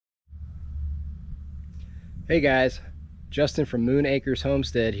Hey guys, Justin from Moon Acres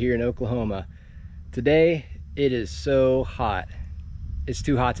Homestead here in Oklahoma. Today it is so hot. It's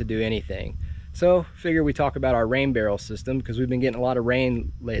too hot to do anything. So figure we talk about our rain barrel system because we've been getting a lot of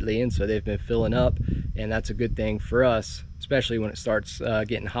rain lately, and so they've been filling up, and that's a good thing for us, especially when it starts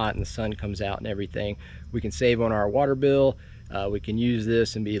getting hot and the sun comes out and everything. We can save on our water bill. We can use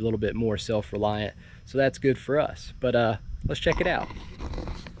this and be a little bit more self-reliant. So that's good for us. But let's check it out.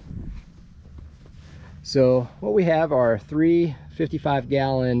 So what we have are three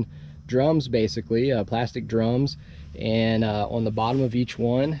 55-gallon drums, basically plastic drums, and on the bottom of each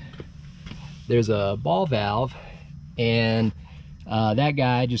one there's a ball valve, and that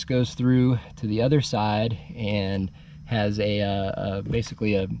guy just goes through to the other side and has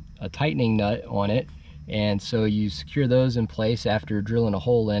basically a tightening nut on it, and so you secure those in place after drilling a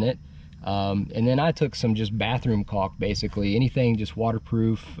hole in it. And then I took some just bathroom caulk, basically anything just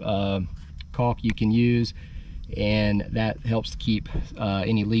waterproof caulk you can use, and that helps to keep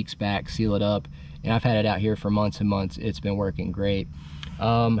any leaks back, seal it up. And I've had it out here for months and months. It's been working great.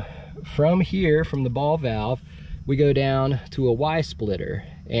 From here, from the ball valve, we go down to a Y splitter,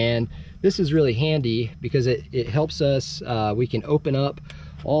 and this is really handy because it helps us, we can open up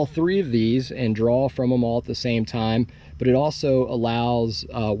all three of these and draw from them all at the same time, but it also allows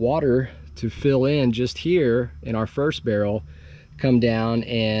water to fill in just here in our first barrel, come down,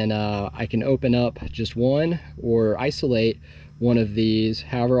 and I can open up just one or isolate one of these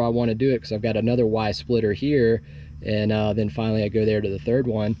however I want to do it, because I've got another Y splitter here, and then finally I go there to the third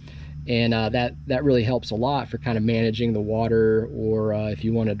one, and that really helps a lot for kind of managing the water, or if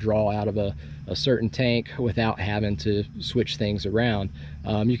you want to draw out of a certain tank without having to switch things around.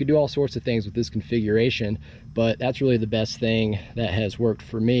 You can do all sorts of things with this configuration, but that's really the best thing that has worked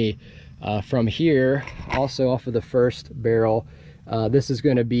for me. From here, also off of the first barrel, this is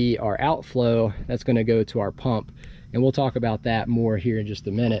going to be our outflow that's going to go to our pump, and we'll talk about that more here in just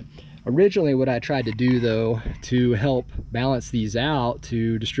a minute. Originally, what I tried to do, though, to help balance these out,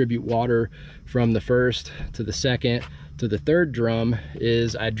 to distribute water from the first to the second to the third drum,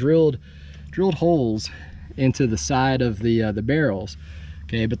 is I drilled holes into the side of the barrels.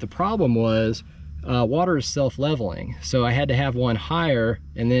 Okay, but the problem was water is self-leveling, so I had to have one higher,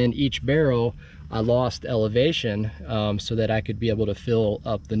 and then each barrel I lost elevation so that I could be able to fill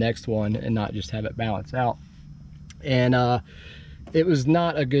up the next one and not just have it balance out. And it was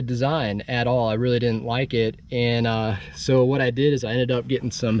not a good design at all. I really didn't like it. And so what I did is I ended up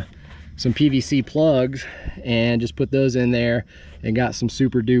getting some PVC plugs and just put those in there, and got some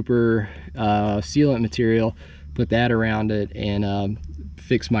super duper sealant material, put that around it, and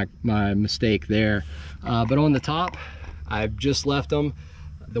fix my mistake there. But on the top, I've just left them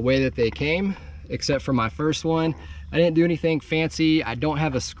the way that they came, except for my first one. I didn't do anything fancy. I don't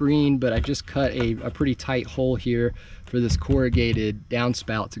have a screen, but I just cut a pretty tight hole here for this corrugated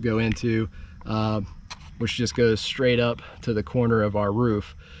downspout to go into, which just goes straight up to the corner of our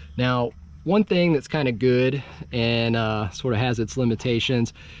roof. Now, one thing that's kind of good and sort of has its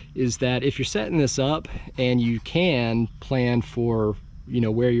limitations is that if you're setting this up and you can plan for,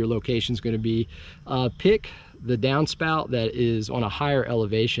 where your location is going to be, pick the downspout that is on a higher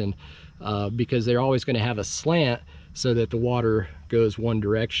elevation, because they're always going to have a slant so that the water goes one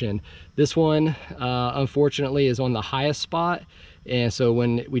direction. This one, unfortunately, is on the highest spot, and so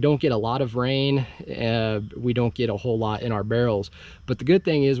when we don't get a lot of rain, we don't get a whole lot in our barrels. But the good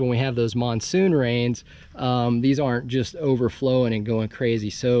thing is, when we have those monsoon rains, these aren't just overflowing and going crazy,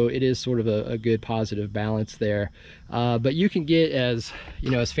 so it is sort of a good positive balance there. But you can get as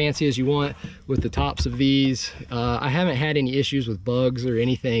fancy as you want with the tops of these. I haven't had any issues with bugs or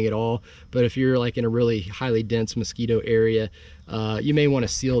anything at all, but if you're like in a really highly dense mosquito area, you may want to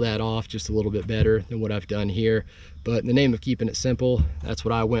seal that off just a little bit better than what I've done here. But in the name of keeping it simple, that's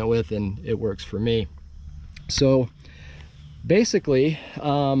what I went with, and it works for me. So basically,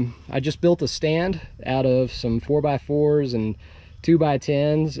 I just built a stand out of some 4x4s and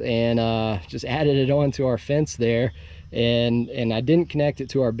 2x10s, and just added it onto our fence there, and I didn't connect it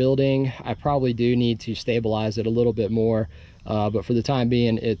to our building. I probably do need to stabilize it a little bit more, but for the time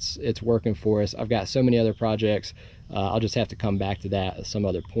being, it's working for us. I've got so many other projects. I'll just have to come back to that at some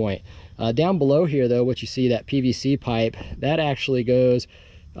other point. Down below here, though, what you see, that PVC pipe, that actually goes,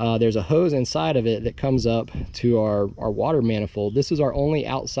 there's a hose inside of it that comes up to our water manifold. This is our only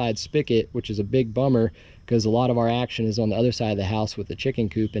outside spigot, which is a big bummer because a lot of our action is on the other side of the house with the chicken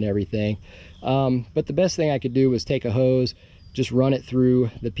coop and everything. But the best thing I could do was take a hose, just run it through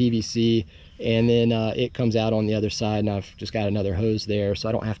the PVC, and then it comes out on the other side, and I've just got another hose there, so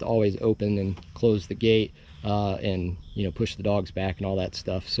I don't have to always open and close the gate and you know, push the dogs back and all that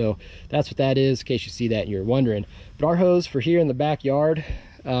stuff. So that's what that is, in case you see that and you're wondering. But our hose for here in the backyard,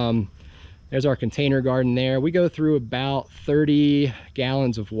 there's our container garden there. We go through about 30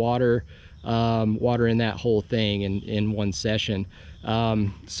 gallons of water, watering that whole thing in one session.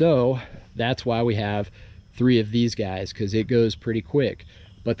 So that's why we have 3 of these guys, because it goes pretty quick.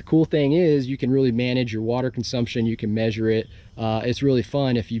 But the cool thing is you can really manage your water consumption. You can measure it. It's really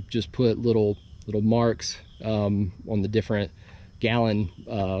fun if you just put little marks on the different gallon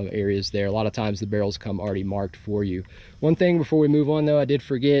areas there. A lot of times the barrels come already marked for you. One thing before we move on though, I did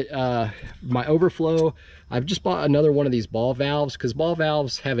forget my overflow. I've just bought another one of these ball valves, because ball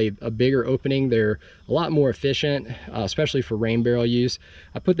valves have a bigger opening. They're a lot more efficient, especially for rain barrel use.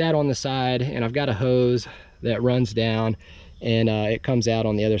 I put that on the side, and I've got a hose that runs down, and it comes out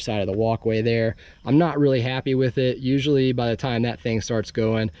on the other side of the walkway there. I'm not really happy with it. Usually by the time that thing starts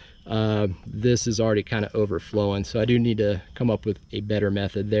going, this is already kind of overflowing, so I do need to come up with a better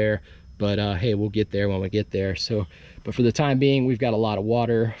method there. But hey, we'll get there when we get there. So, but for the time being, we've got a lot of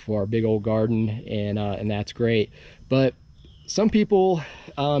water for our big old garden, and that's great. But some people,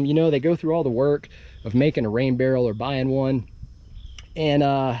 you know, they go through all the work of making a rain barrel or buying one, and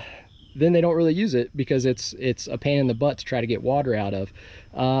then they don't really use it because it's a pain in the butt to try to get water out of.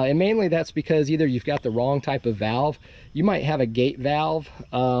 And mainly that's because either you've got the wrong type of valve. You might have a gate valve,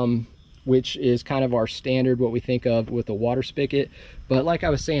 which is kind of our standard, what we think of with a water spigot. But like I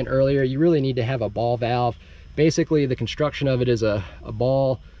was saying earlier, you really need to have a ball valve. Basically, the construction of it is a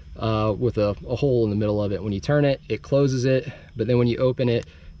ball with a hole in the middle of it. When you turn it, it closes it, but then when you open it,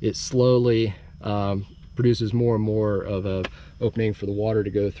 it slowly produces more and more of a opening for the water to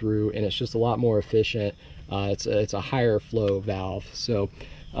go through, and it's just a lot more efficient. It's a higher flow valve. So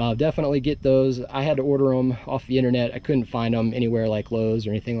definitely get those. I had to order them off the internet. I couldn't find them anywhere like Lowe's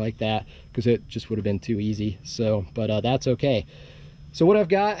or anything like that, because it just would have been too easy. So, but that's okay. So what I've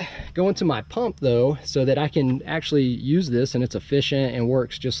got going to my pump though, so that I can actually use this and it's efficient and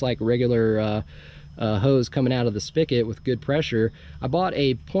works just like regular hose coming out of the spigot with good pressure, I bought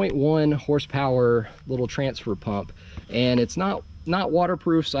a 0.1 horsepower little transfer pump, and it's not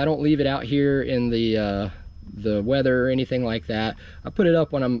waterproof, so I don't leave it out here in the weather or anything like that. I put it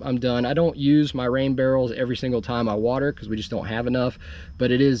up when I'm done. I don't use my rain barrels every single time I water, because we just don't have enough, but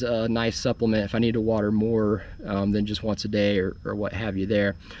it is a nice supplement if I need to water more than just once a day or what have you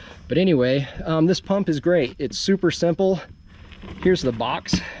there. But anyway, this pump is great. It's super simple. Here's the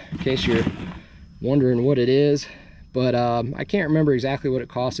box in case you're wondering what it is, but I can't remember exactly what it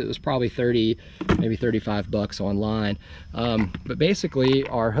cost. It was probably 30, maybe 35 bucks online. But basically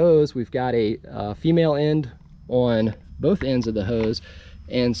our hose, we've got a female end on both ends of the hose,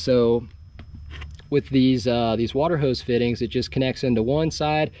 and so with these water hose fittings, it just connects into one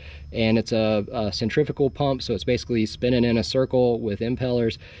side, and it's a centrifugal pump, so it's basically spinning in a circle with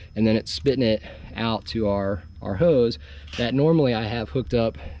impellers, and then it's spitting it out to our hose that normally I have hooked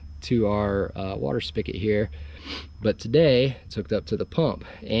up to our water spigot here, but today it's hooked up to the pump.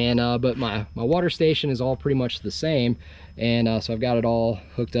 And but my water station is all pretty much the same, and so I've got it all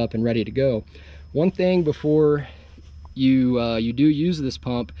hooked up and ready to go. One thing before you do use this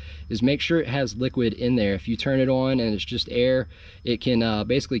pump is make sure it has liquid in there. If you turn it on and it's just air, it can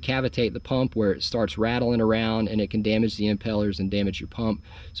basically cavitate the pump where it starts rattling around, and it can damage the impellers and damage your pump.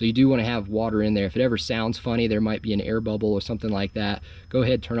 So you do want to have water in there. If it ever sounds funny, there might be an air bubble or something like that, go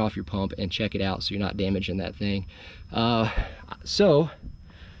ahead, turn off your pump and check it out so you're not damaging that thing. So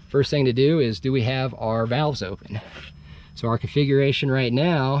first thing to do is, do we have our valves open? So our configuration right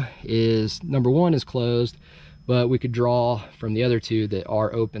now is number 1 is closed, but we could draw from the other 2 that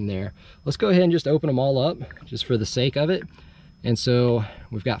are open there. Let's go ahead and just open them all up just for the sake of it. And so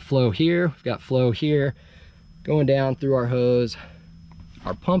we've got flow here, we've got flow here, going down through our hose.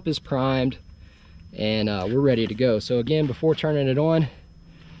 Our pump is primed, and we're ready to go. So again, before turning it on,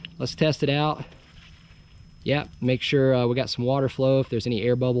 let's test it out. Yeah, make sure we got some water flow. If there's any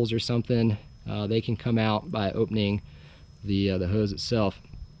air bubbles or something, they can come out by opening the hose itself.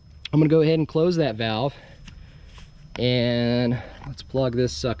 I'm gonna go ahead and close that valve, and let's plug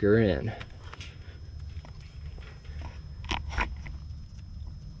this sucker in.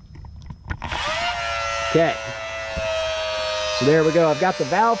 Okay, so there we go. I've got the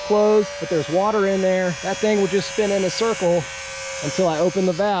valve closed, but there's water in there. That thing will just spin in a circle until I open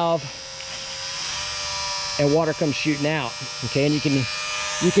the valve and water comes shooting out. Okay, and you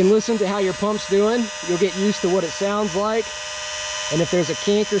can listen to how your pump's doing. You'll get used to what it sounds like. And if there's a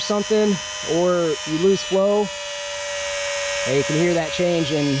kink or something, or you lose flow, you can hear that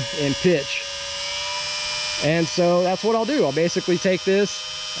change in pitch. And so that's what I'll do. I'll basically take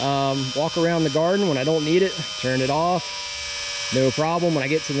this, walk around the garden. When I don't need it, turn it off. No problem. When I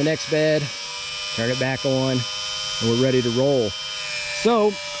get to the next bed, turn it back on, and we're ready to roll.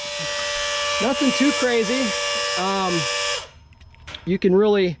 So, nothing too crazy. You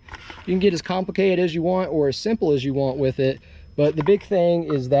can get as complicated as you want or as simple as you want with it. But the big thing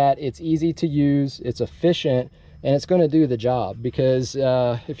is that it's easy to use, it's efficient, and it's going to do the job. Because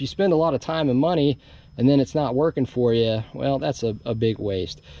if you spend a lot of time and money and then it's not working for you, well, that's a big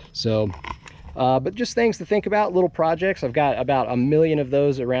waste. So, but just things to think about, little projects. I've got about 1 million of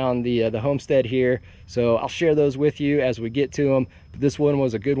those around the homestead here, so I'll share those with you as we get to them. But this one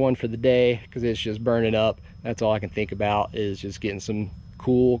was a good one for the day because it's just burning up. That's all I can think about, is just getting some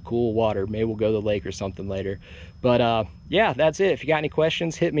cool water. Maybe we'll go to the lake or something later. But yeah, that's it. If you got any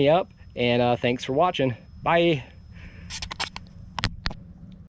questions, hit me up, and thanks for watching. Bye.